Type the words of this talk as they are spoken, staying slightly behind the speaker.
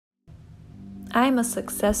I'm a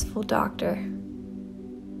successful doctor.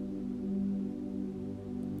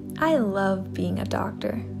 I love being a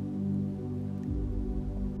doctor.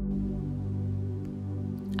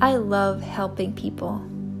 I love helping people.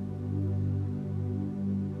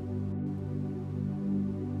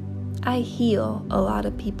 I heal a lot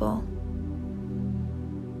of people.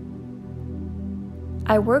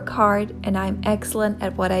 I work hard and I'm excellent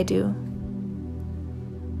at what I do.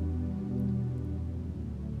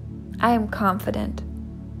 I am confident.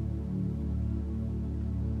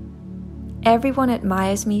 Everyone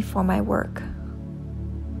admires me for my work.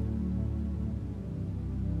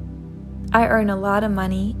 I earn a lot of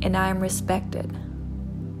money and I am respected.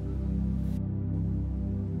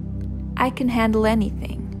 I can handle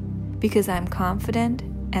anything because I'm confident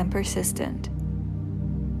and persistent.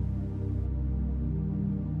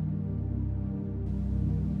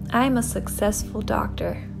 I am a successful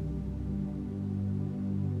doctor.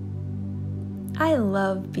 I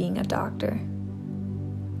love being a doctor.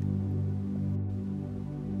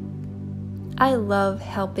 I love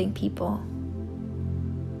helping people.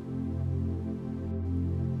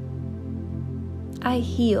 I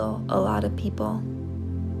heal a lot of people.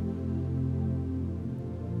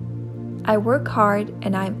 I work hard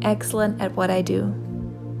and I'm excellent at what I do.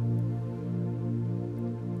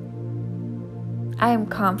 I am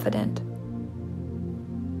confident.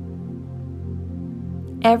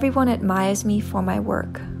 Everyone admires me for my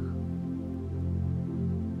work.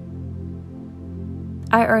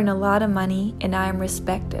 I earn a lot of money and I am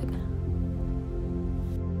respected.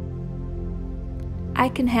 I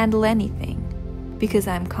can handle anything because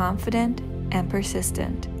I'm confident and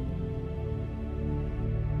persistent.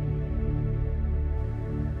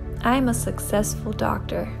 I am a successful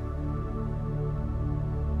doctor.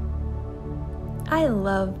 I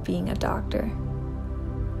love being a doctor.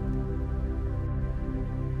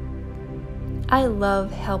 I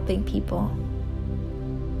love helping people.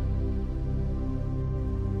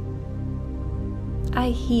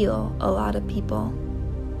 I heal a lot of people.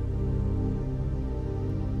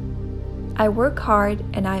 I work hard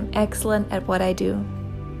and I'm excellent at what I do.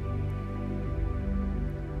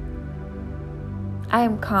 I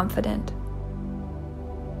am confident.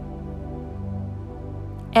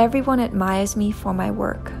 Everyone admires me for my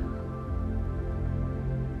work.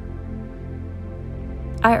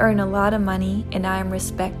 I earn a lot of money and I am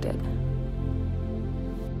respected.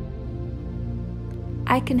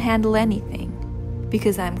 I can handle anything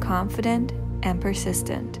because I'm confident and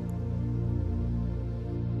persistent.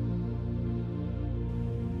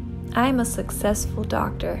 I am a successful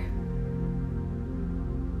doctor.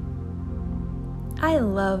 I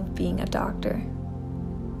love being a doctor.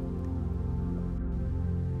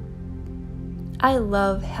 I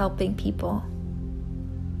love helping people.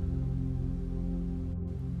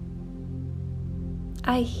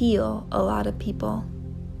 I heal a lot of people.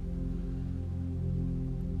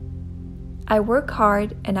 I work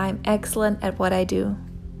hard and I'm excellent at what I do.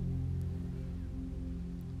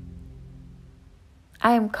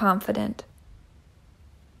 I am confident.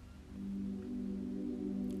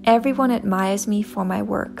 Everyone admires me for my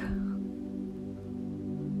work.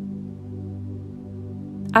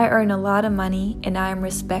 I earn a lot of money and I am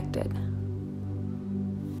respected.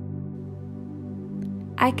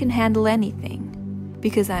 I can handle anything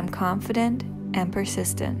because I'm confident and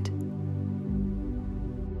persistent.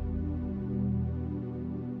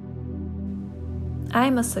 I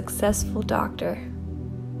am a successful doctor.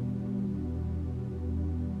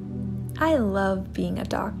 I love being a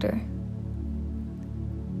doctor.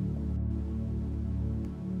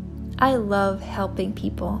 I love helping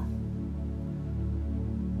people.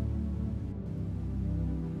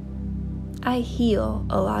 I heal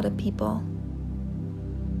a lot of people.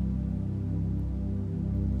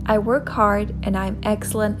 I work hard and I'm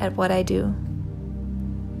excellent at what I do.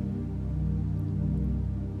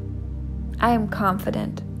 I am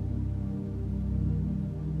confident.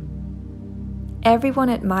 Everyone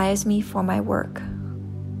admires me for my work.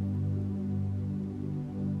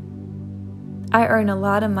 I earn a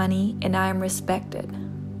lot of money and I am respected.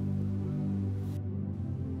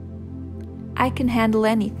 I can handle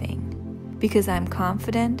anything because I'm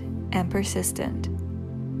confident and persistent.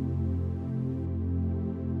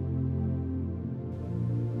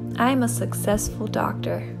 I am a successful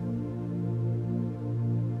doctor.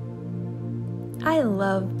 I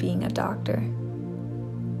love being a doctor.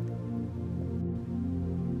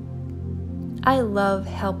 I love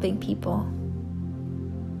helping people.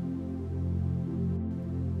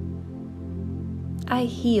 I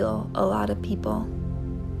heal a lot of people.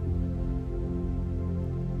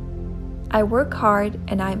 I work hard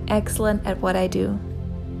and I'm excellent at what I do.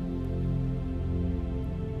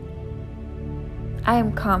 I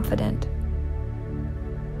am confident.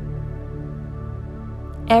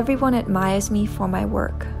 Everyone admires me for my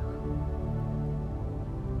work.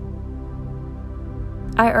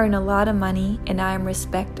 I earn a lot of money and I am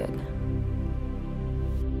respected.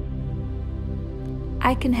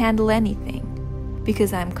 I can handle anything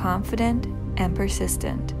because I'm confident and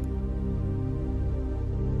persistent.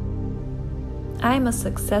 I am a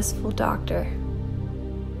successful doctor.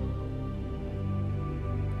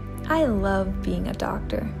 I love being a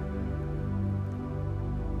doctor.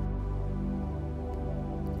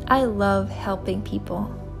 I love helping people.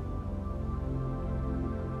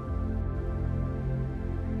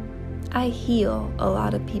 I heal a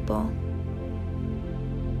lot of people.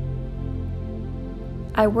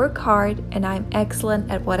 I work hard and I'm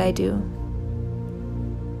excellent at what I do.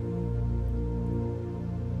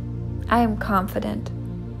 I am confident.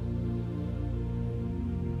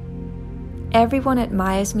 Everyone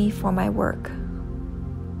admires me for my work.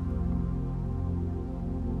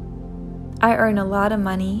 I earn a lot of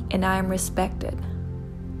money and I am respected.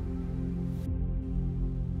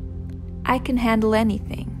 I can handle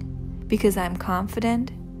anything because I'm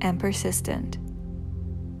confident and persistent.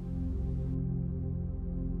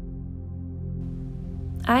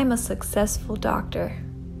 I'm a successful doctor.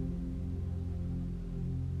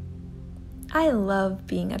 I love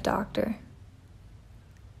being a doctor.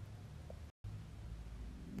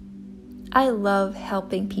 I love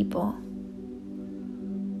helping people.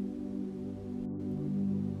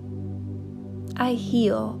 I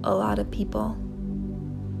heal a lot of people.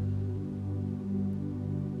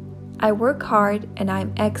 I work hard and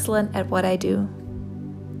I'm excellent at what I do.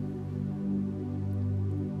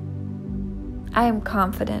 I am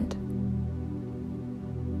confident.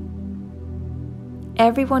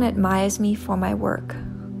 Everyone admires me for my work.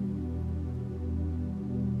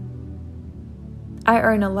 I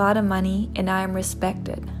earn a lot of money and I am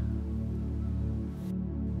respected.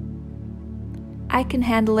 I can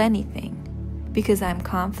handle anything because I'm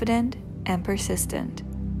confident and persistent.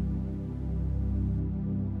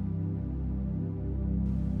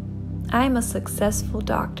 I am a successful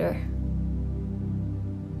doctor.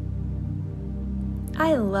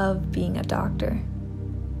 I love being a doctor.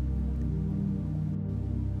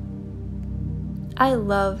 I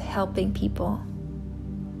love helping people.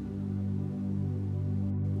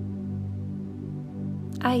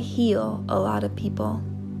 I heal a lot of people.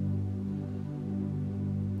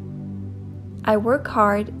 I work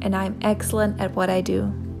hard and I'm excellent at what I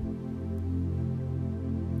do.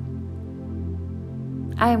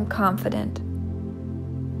 I am confident.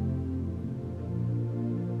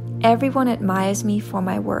 Everyone admires me for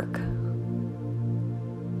my work.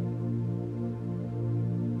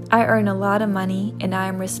 I earn a lot of money and I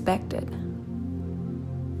am respected.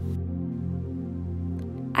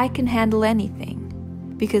 I can handle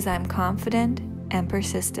anything because I'm confident and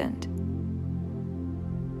persistent.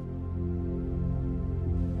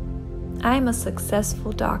 I am a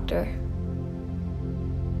successful doctor.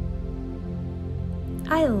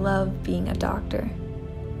 I love being a doctor.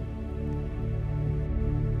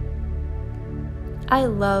 I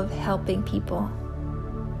love helping people.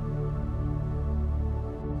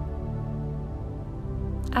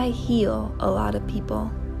 I heal a lot of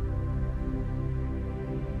people.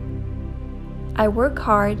 I work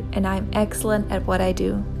hard and I'm excellent at what I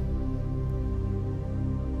do.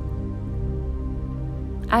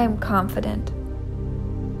 I am confident.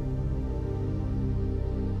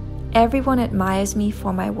 Everyone admires me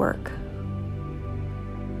for my work.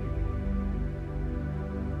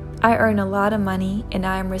 I earn a lot of money and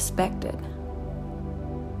I am respected.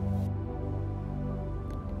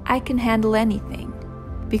 I can handle anything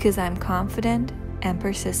because I'm confident and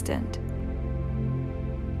persistent.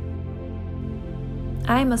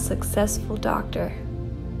 I am a successful doctor.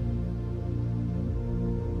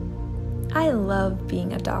 I love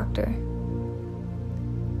being a doctor.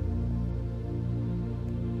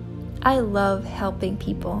 I love helping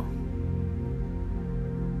people.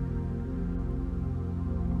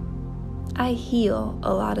 I heal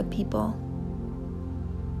a lot of people.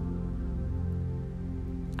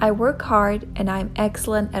 I work hard and I'm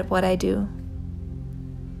excellent at what I do.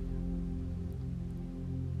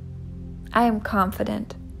 I am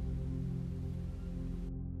confident.